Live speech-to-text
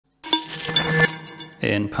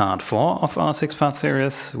In part 4 of our 6-part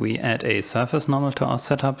series, we add a surface normal to our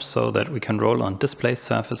setup so that we can roll on displaced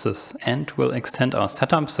surfaces, and we'll extend our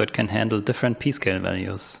setup so it can handle different p-scale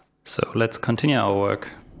values. So let's continue our work.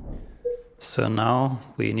 So now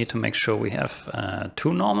we need to make sure we have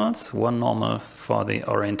two normals, one normal for the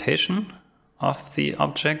orientation of the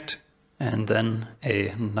object, and then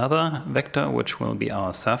another vector which will be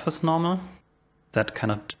our surface normal. That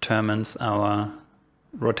kind of determines our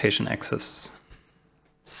rotation axis.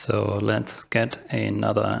 So let's get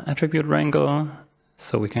another attribute wrangle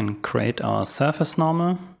so we can create our surface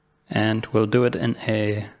normal, and we'll do it in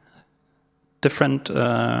a different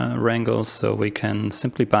wrangle so we can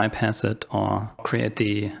simply bypass it or create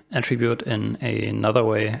the attribute in another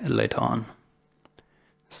way later on.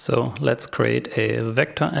 So let's create a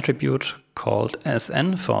vector attribute called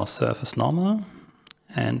Sn for surface normal,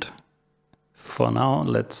 and for now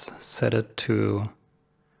let's set it to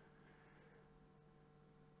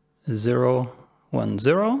 0, 1,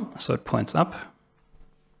 0, so it points up.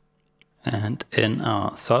 And in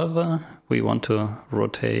our solver, we want to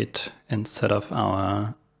rotate instead of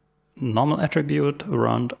our normal attribute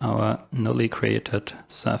around our newly created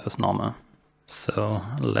surface normal. So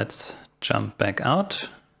let's jump back out,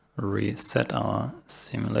 reset our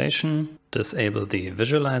simulation, disable the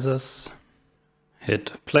visualizers,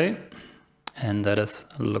 hit play, and that is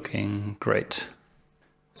looking great.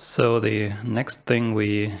 So the next thing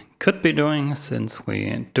we could be doing, since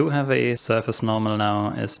we do have a surface normal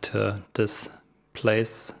now, is to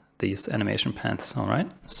displace these animation paths. All right,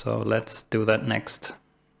 so let's do that next.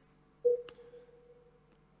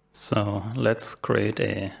 So let's create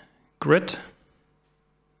a grid,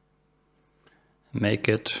 make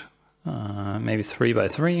it maybe 3 by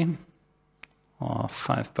 3 or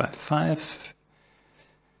 5 by 5.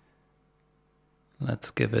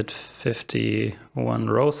 Let's give it 51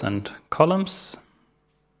 rows and columns.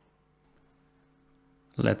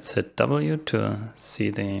 Let's hit W to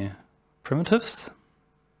see the primitives.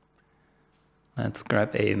 Let's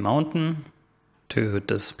grab a mountain to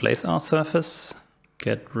displace our surface.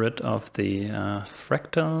 Get rid of the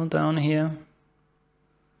fractal down here.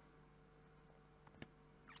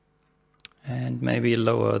 And maybe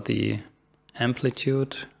lower the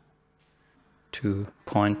amplitude to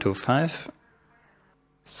 0.25.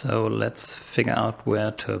 So let's figure out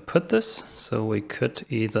where to put this. So we could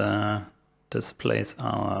either displace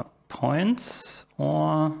our points,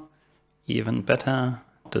 or even better,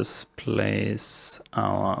 displace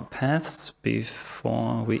our paths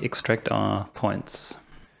before we extract our points.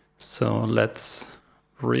 So let's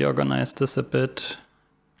reorganize this a bit.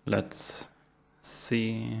 Let's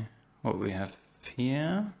see what we have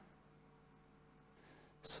here.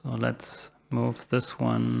 So let's move this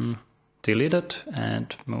one, delete it,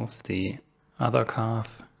 and move the other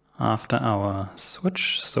curve after our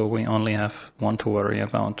switch, so we only have one to worry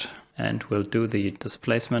about. And we'll do the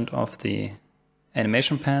displacement of the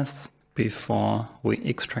animation paths before we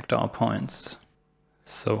extract our points.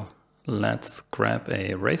 So let's grab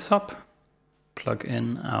a race hop, plug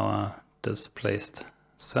in our displaced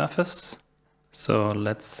surface. So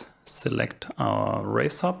let's select our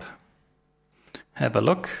race hop, have a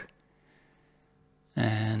look,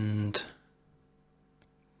 and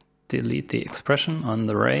delete the expression on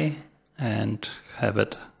the ray and have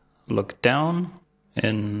it look down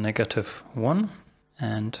in -1,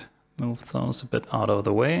 and move those a bit out of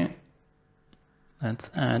the way. Let's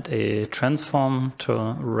add a transform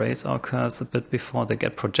to raise our curves a bit before they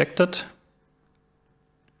get projected.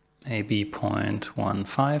 Maybe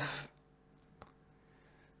 0.15.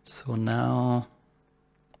 So now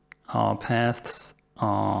our paths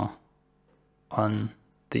are on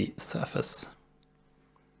the surface.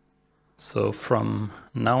 So from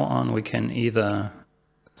now on we can either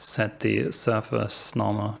set the surface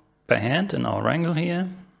normal by hand in our wrangle here,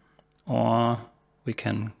 or we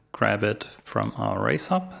can grab it from our race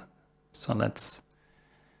hop. So let's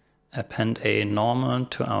append a normal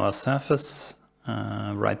to our surface,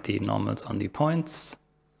 write the normals on the points.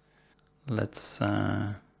 Let's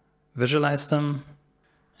visualize them,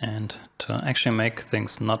 and to actually make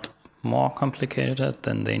things not more complicated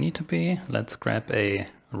than they need to be, let's grab a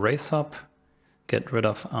race hop, get rid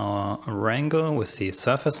of our wrangle with the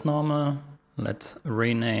surface normal. Let's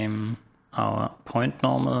rename our point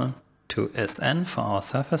normal to Sn for our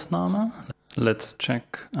surface normal. Let's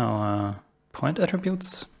check our point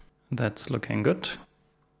attributes. That's looking good.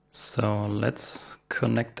 So let's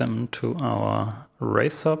connect them to our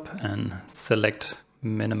race hop and select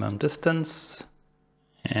minimum distance.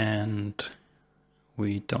 And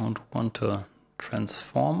we don't want to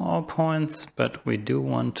transform our points, but we do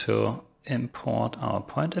want to import our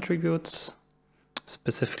point attributes.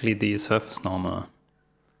 specifically the surface normal.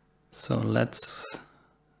 So let's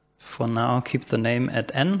for now keep the name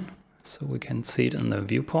at n, so we can see it in the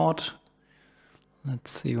viewport.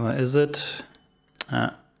 Let's see, where is it?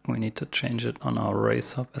 We need to change it on our array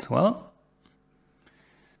sub as well.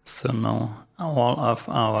 So now all of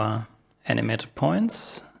our animated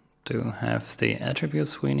points do have the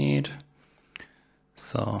attributes we need.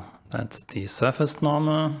 So that's the surface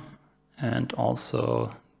normal and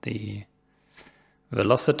also the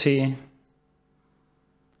velocity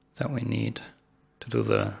that we need to do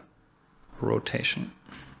the rotation.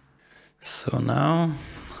 So now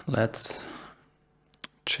let's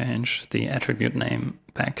change the attribute name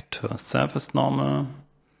back to surface normal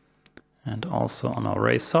and also on our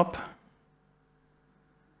array sub.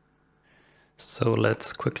 So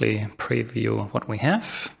let's quickly preview what we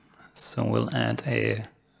have. So we'll add a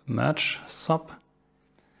merge sub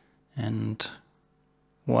and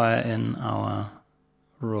wire in our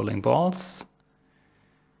rolling balls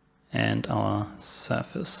and our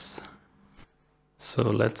surface. So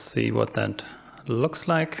let's see what that looks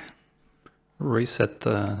like. Reset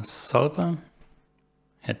the solver,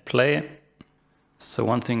 hit play. So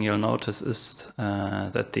one thing you'll notice is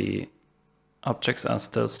that the objects are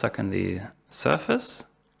still stuck in the surface.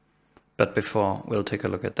 But before we'll take a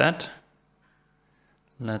look at that,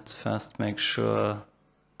 let's first make sure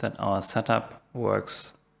that our setup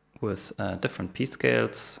works with different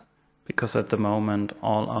pscales, because at the moment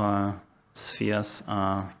all our spheres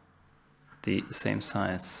are the same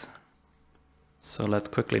size. So let's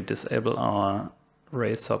quickly disable our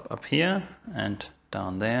array sub up here and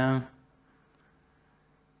down there.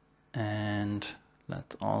 And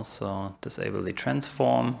let's also disable the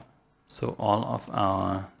transform. So all of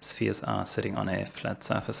our spheres are sitting on a flat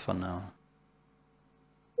surface for now.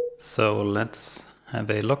 So let's have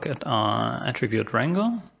a look at our attribute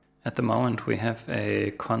wrangle. At the moment we have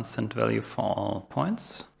a constant value for all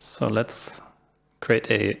points. So let's create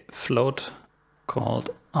a float called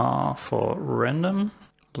R for random.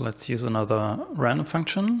 Let's use another random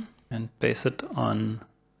function and base it on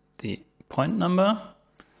the point number.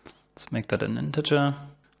 Let's make that an integer.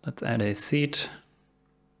 Let's add a seed.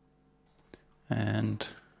 And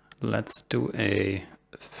let's do a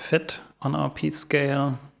fit on our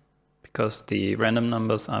pscale, because the random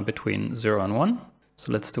numbers are between 0 and 1.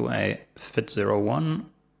 So let's do a fit 0, 1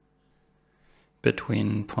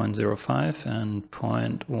 between 0.05 and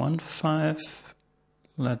 0.15.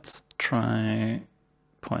 Let's try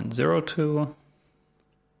 0.02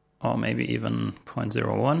 or maybe even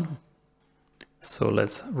 0.01. So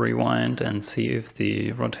let's rewind and see if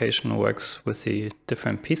the rotation works with the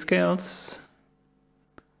different pscales.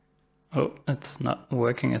 Oh, it's not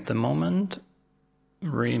working at the moment.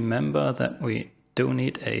 Remember that we do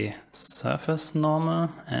need a surface normal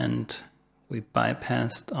and we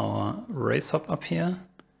bypassed our array sub up here.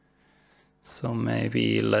 So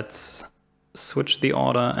maybe let's switch the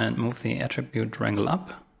order and move the attribute wrangle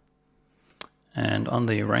up. And on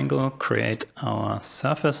the wrangle create our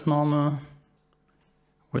surface normal,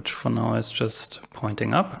 which for now is just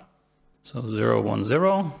pointing up. So 0, 1,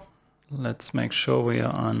 0. Let's make sure we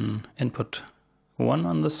are on input 1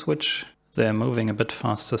 on the switch. They're moving a bit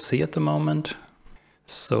faster C at the moment.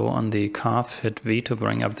 So on the curve, hit V to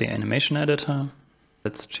bring up the animation editor.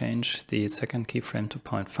 Let's change the second keyframe to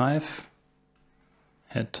 0.5.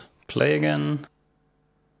 Hit play again.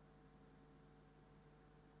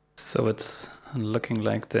 So it's looking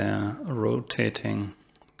like they're rotating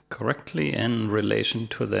correctly in relation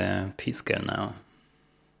to their pscale now.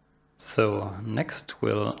 So next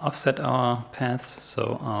we'll offset our paths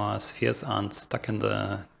so our spheres aren't stuck in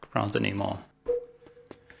the ground anymore.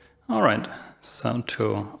 Alright, so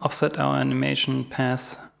to offset our animation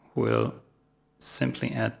path, we'll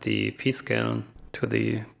simply add the pscale to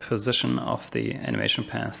the position of the animation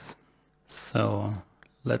paths. So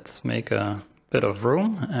let's make a bit of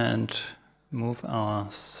room and move our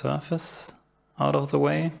surface out of the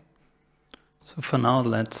way. So for now,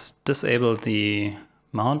 let's disable the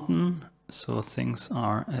mountain so things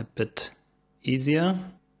are a bit easier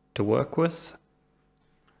to work with.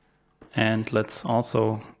 And let's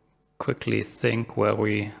also quickly think where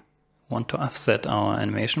we want to offset our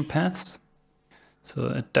animation paths. So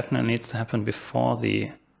it definitely needs to happen before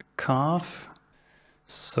the curve.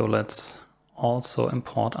 So let's also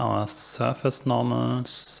import our surface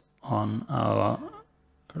normals on our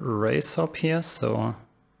array sub here. So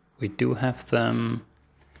we do have them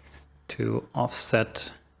to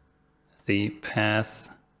offset the path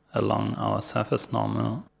along our surface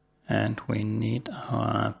normal. And we need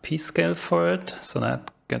our pscale for it. So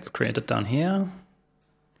that gets created down here.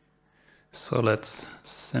 So let's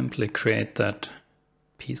simply create that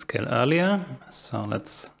p-scale earlier. So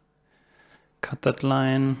let's cut that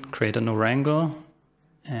line, create a new wrangle,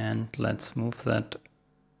 and let's move that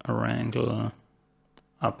wrangle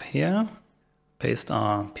up here. Paste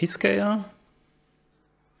our p-scale,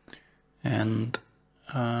 and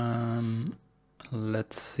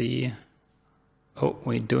let's see. Oh,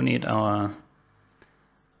 we do need our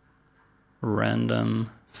random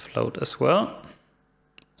float as well.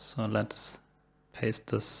 So let's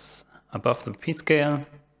paste this above the p-scale.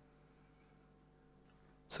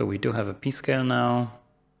 So we do have a p-scale now,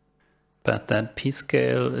 but that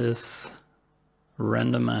p-scale is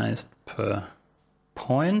randomized per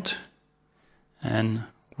point, and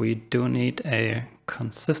we do need a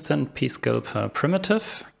consistent p-scale per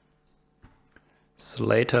primitive. So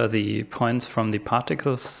later the points from the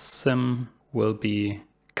particle sim will be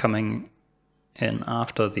coming in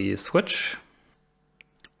after the switch.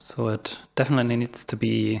 So it definitely needs to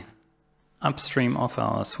be upstream of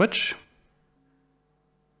our switch.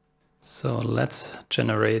 So let's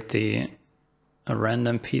generate the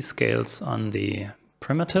random p-scales on the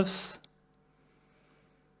primitives.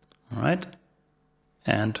 All right.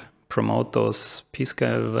 And promote those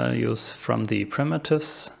p-scale values from the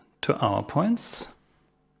primitives to our points.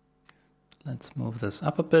 Let's move this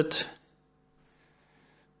up a bit.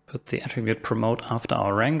 Put the attribute promote after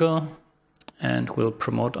our wrangle, and we'll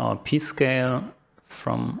promote our p-scale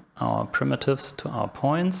from our primitives to our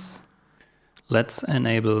points. Let's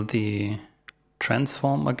enable the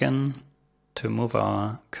transform again to move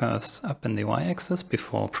our curves up in the y-axis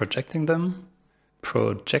before projecting them.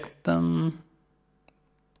 Project them.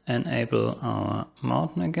 Enable our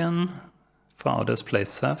mountain again for our display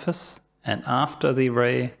surface, and after the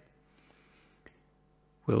ray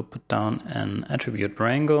we'll put down an attribute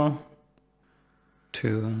wrangle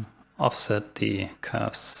to offset the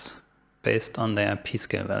curves based on their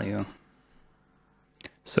p-scale value.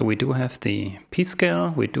 So we do have the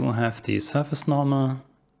p-scale, we do have the surface normal,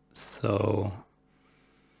 so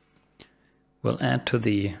we'll add to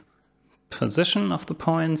the position of the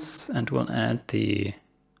points, and we'll add the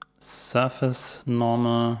surface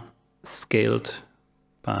normal scaled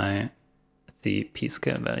by the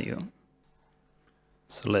p-scale value.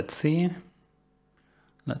 So let's see.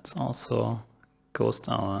 Let's also ghost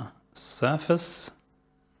our surface,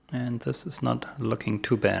 and this is not looking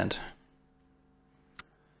too bad.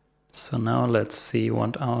 So now let's see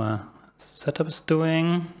what our setup is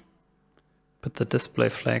doing. Put the display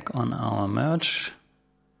flag on our merge,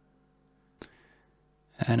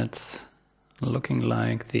 and it's looking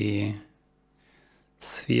like the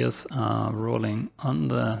spheres are rolling on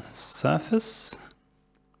the surface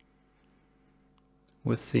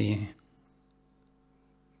with the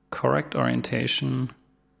correct orientation.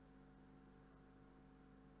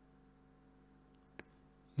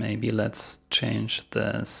 Maybe let's change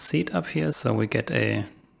the seat up here so we get a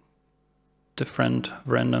different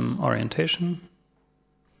random orientation.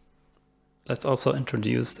 Let's also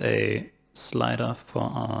introduce a slider for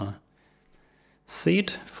our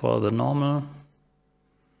seat, for the normal,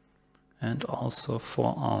 and also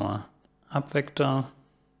for our up vector.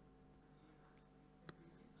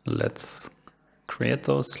 Let's create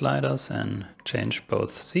those sliders and change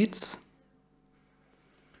both seats.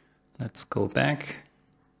 Let's go back,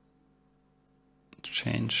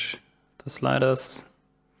 change the sliders,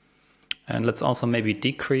 and let's also maybe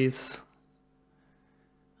decrease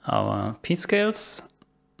our p-scales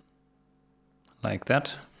like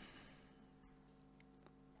that.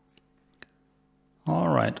 All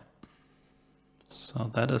right, so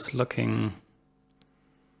that is looking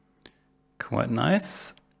quite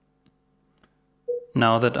nice.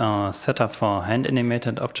 Now that our setup for hand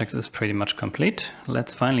animated objects is pretty much complete,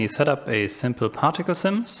 let's finally set up a simple particle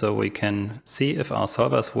sim so we can see if our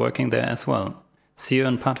solver is working there as well. See you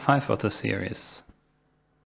in part 5 of the series.